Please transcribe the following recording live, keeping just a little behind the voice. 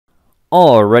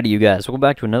Alrighty, you guys, welcome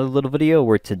back to another little video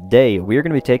where today we are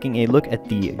going to be taking a look at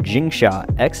the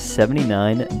JINGSHA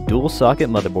X79 dual socket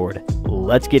motherboard.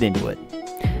 Let's get into it.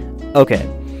 Okay,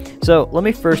 so let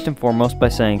me first and foremost by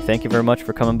saying thank you very much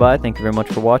for coming by, thank you very much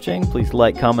for watching. Please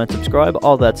like, comment, subscribe,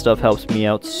 all that stuff helps me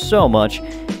out so much.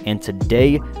 And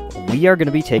today we are going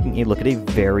to be taking a look at a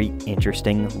very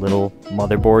interesting little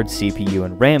motherboard, CPU,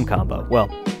 and RAM combo. Well,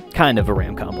 kind of a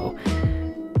RAM combo.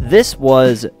 This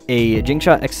was a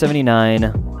JINGSHA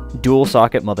X79 dual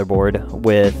socket motherboard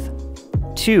with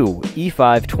two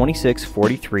E5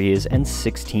 2643s and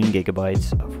 16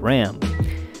 gigabytes of RAM.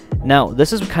 Now,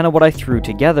 this is kind of what I threw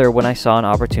together when I saw an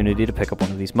opportunity to pick up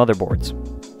one of these motherboards.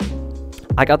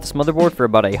 I got this motherboard for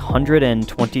about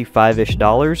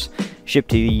 $125-ish, shipped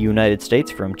to the United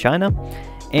States from China,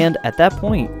 and at that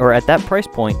point, or at that price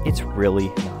point, it's really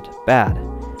not bad.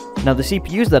 Now, the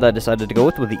CPUs that I decided to go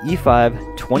with were the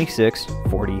E5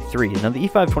 2643. Now, the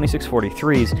E5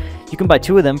 2643s, you can buy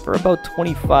two of them for about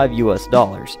 $25 US.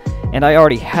 And I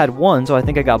already had one, so I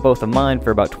think I got both of mine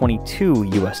for about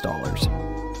 $22 US.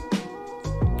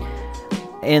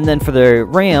 And then for the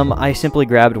RAM, I simply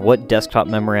grabbed what desktop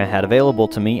memory I had available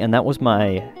to me, and that was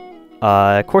my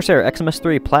Corsair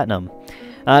XMS3 Platinum.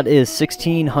 That is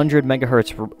 1600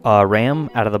 megahertz RAM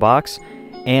out of the box.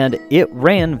 And it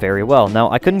ran very well.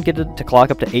 Now, I couldn't get it to clock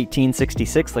up to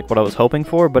 1866 like what I was hoping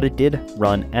for, but it did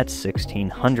run at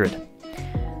 1600.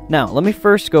 Now, let me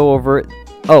first go over...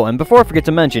 Oh, and before I forget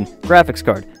to mention, graphics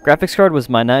card. Graphics card was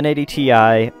my 980 Ti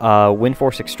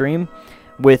WinForce Extreme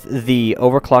with the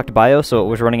overclocked BIOS, so it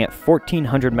was running at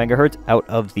 1400 megahertz out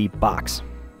of the box.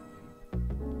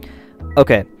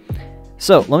 Okay,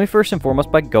 so let me first and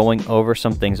foremost by going over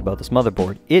some things about this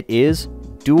motherboard. It is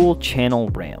dual channel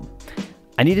RAM.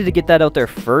 I needed to get that out there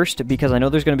first because I know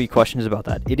there's going to be questions about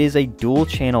that. It is a dual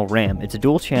channel RAM. It's a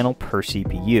dual channel per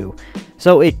CPU.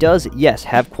 So it does, yes,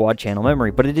 have quad channel memory,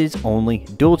 but it is only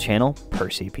dual channel per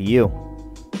CPU.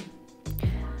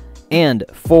 And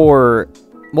for,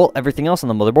 well, everything else on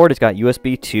the motherboard, it's got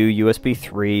USB 2, USB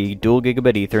 3, dual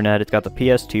gigabit Ethernet, it's got the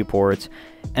PS2 ports,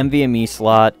 NVMe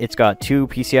slot, it's got two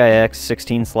PCIe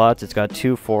 16 slots, it's got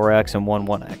two 4X and one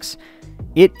 1X.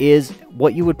 It is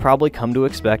what you would probably come to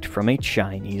expect from a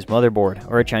Chinese motherboard,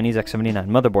 or a Chinese X79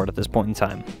 motherboard at this point in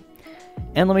time.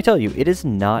 And let me tell you, it is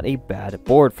not a bad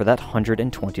board for that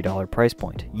 $120 price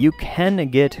point. You can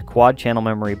get quad channel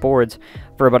memory boards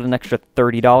for about an extra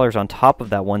 $30 on top of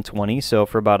that $120, so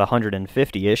for about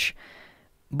 $150-ish.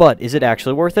 But is it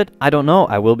actually worth it? I don't know.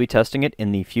 I will be testing it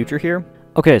in the future here.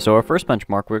 Okay, so our first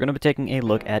benchmark, we're going to be taking a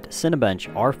look at Cinebench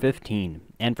R15.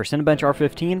 And for Cinebench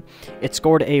R15, it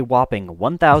scored a whopping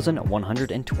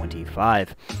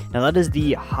 1,125. Now that is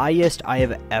the highest I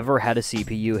have ever had a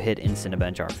CPU hit in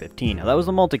Cinebench R15. Now that was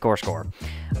the multi-core score.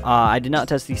 I did not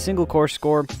test the single-core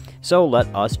score, so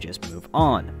let us just move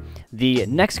on. The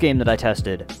next game that I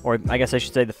tested, or I guess I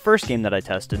should say the first game that I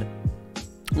tested,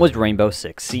 was Rainbow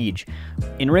Six Siege.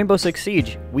 In Rainbow Six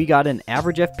Siege, we got an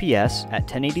average FPS at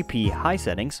 1080p high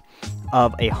settings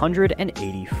of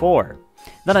 184.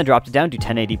 Then I dropped it down to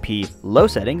 1080p low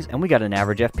settings, and we got an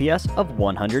average FPS of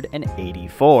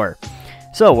 184.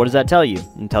 So what does that tell you?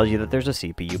 It tells you that there's a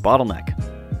CPU bottleneck.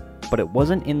 But it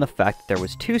wasn't in the fact that there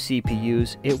was two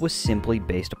CPUs, it was simply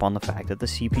based upon the fact that the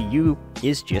CPU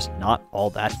is just not all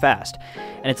that fast.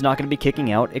 And it's not going to be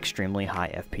kicking out extremely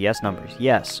high FPS numbers.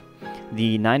 Yes,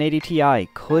 the 980 Ti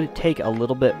could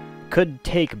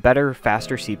take better,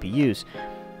 faster CPUs,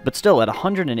 but still at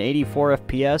 184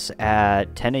 FPS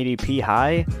at 1080p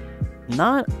high,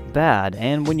 not bad.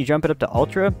 And when you jump it up to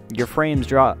Ultra, your frame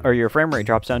rate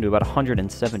drops down to about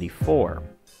 174.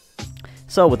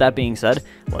 So with that being said,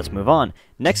 let's move on.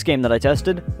 Next game that I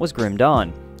tested was Grim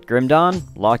Dawn. Grim Dawn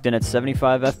locked in at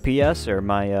 75 FPS, or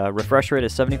my refresh rate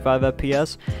is 75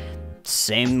 FPS.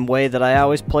 Same way that I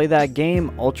always play that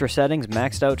game, ultra settings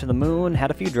maxed out to the moon,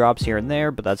 had a few drops here and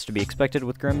there, but that's to be expected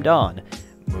with Grim Dawn.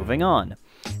 Moving on.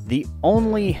 The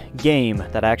only game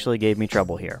that actually gave me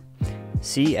trouble here,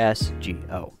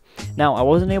 CSGO. Now, I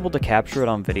wasn't able to capture it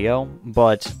on video,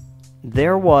 but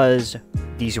there was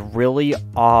these really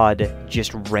odd,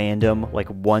 just random, like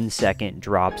 1 second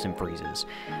drops and freezes.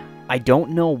 I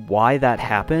don't know why that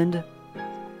happened,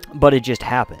 but it just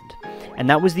happened. And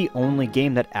that was the only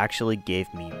game that actually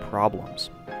gave me problems.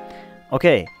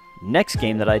 Okay, next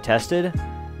game that I tested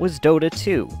was Dota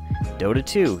 2. Dota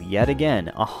 2, yet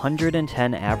again,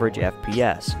 110 average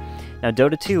FPS. Now,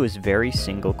 Dota 2 is very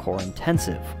single-core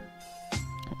intensive,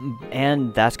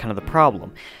 and that's kind of the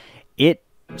problem. It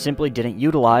simply didn't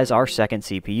utilize our second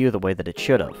CPU the way that it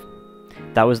should have.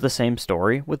 That was the same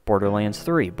story with Borderlands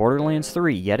 3. Borderlands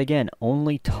 3, yet again,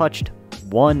 only touched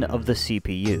one of the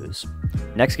CPUs.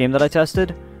 Next game that I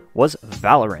tested was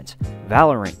Valorant.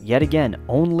 Valorant, yet again,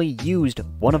 only used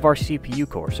one of our CPU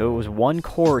cores, so it was 1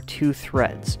 core, 2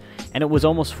 threads, and it was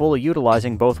almost fully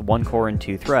utilizing both 1 core and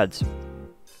 2 threads,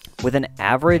 with an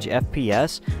average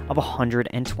FPS of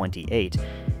 128.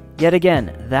 Yet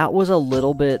again, that was a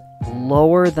little bit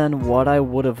lower than what I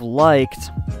would have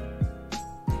liked,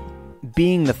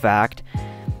 being the fact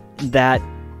that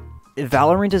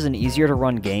Valorant is an easier to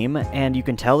run game, and you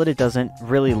can tell that it doesn't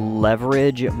really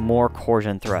leverage more cores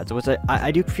and threads, which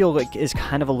I do feel like is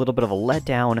kind of a little bit of a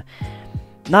letdown.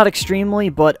 Not extremely,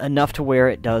 but enough to where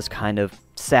it does kind of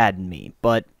sadden me,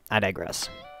 but I digress.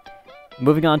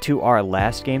 Moving on to our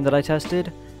last game that I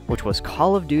tested, which was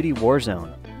Call of Duty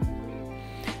Warzone.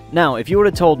 Now, if you would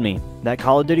have told me that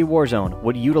Call of Duty Warzone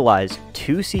would utilize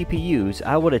 2 CPUs,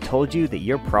 I would have told you that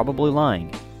you're probably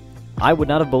lying. I would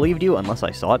not have believed you unless I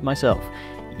saw it myself.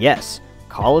 Yes,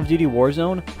 Call of Duty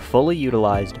Warzone fully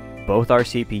utilized both our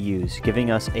CPUs, giving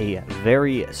us a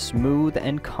very smooth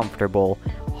and comfortable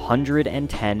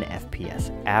 110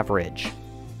 FPS average.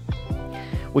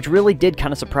 Which really did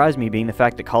kind of surprise me, being the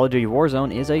fact that Call of Duty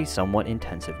Warzone is a somewhat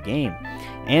intensive game.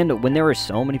 And when there are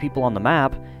so many people on the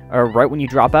map, or right when you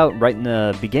drop out, right in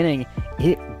the beginning,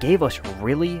 it gave us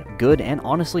really good and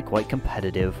honestly quite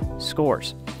competitive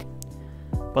scores.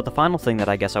 But the final thing that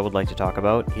I guess I would like to talk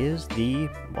about is the,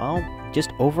 well,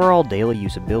 just overall daily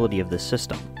usability of this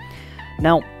system.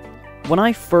 Now, when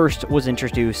I first was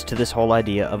introduced to this whole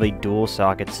idea of a dual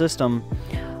socket system,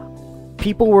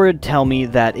 people would tell me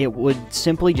that it would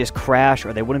simply just crash,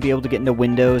 or they wouldn't be able to get into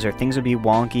Windows, or things would be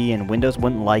wonky and Windows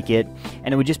wouldn't like it,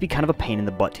 and it would just be kind of a pain in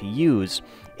the butt to use,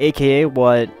 aka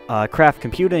what Craft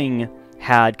Computing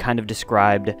had kind of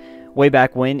described way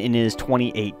back when in his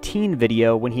 2018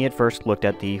 video when he had first looked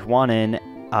at the Huanin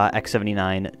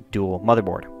X79 dual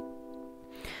motherboard.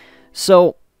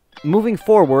 So, moving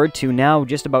forward to now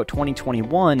just about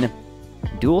 2021,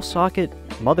 dual socket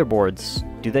motherboards,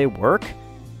 do they work?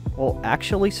 Well,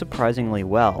 actually surprisingly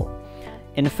well.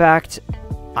 In fact,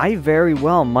 I very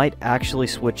well might actually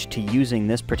switch to using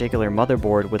this particular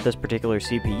motherboard with this particular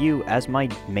CPU as my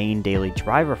main daily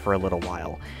driver for a little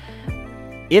while.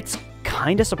 It's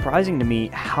kind of surprising to me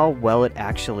how well it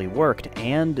actually worked,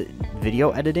 and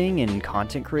video editing and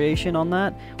content creation on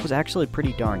that was actually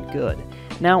pretty darn good.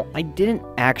 Now, I didn't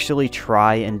actually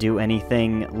try and do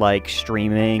anything like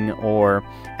streaming or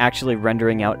actually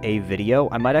rendering out a video.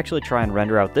 I might actually try and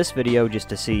render out this video just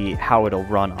to see how it'll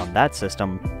run on that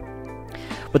system.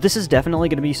 But this is definitely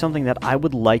going to be something that I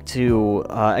would like to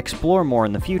explore more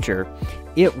in the future.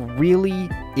 It really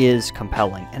is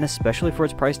compelling, and especially for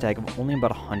its price tag of only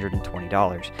about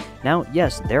 $120. Now,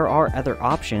 yes, there are other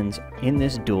options in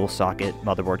this dual socket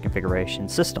motherboard configuration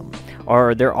system,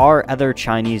 or there are other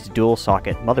Chinese dual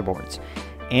socket motherboards,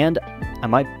 and I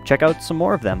might check out some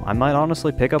more of them. I might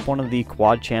honestly pick up one of the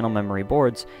quad channel memory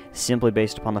boards simply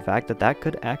based upon the fact that that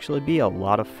could actually be a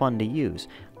lot of fun to use.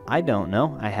 I don't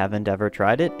know, I haven't ever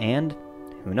tried it, and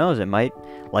who knows, it might,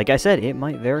 like I said, it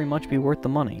might very much be worth the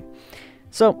money.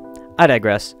 So, I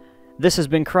digress. This has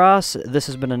been Cross, this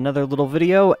has been another little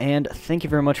video, and thank you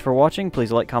very much for watching.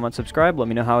 Please like, comment, subscribe, let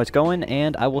me know how it's going,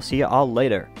 and I will see you all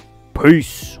later.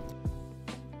 Peace!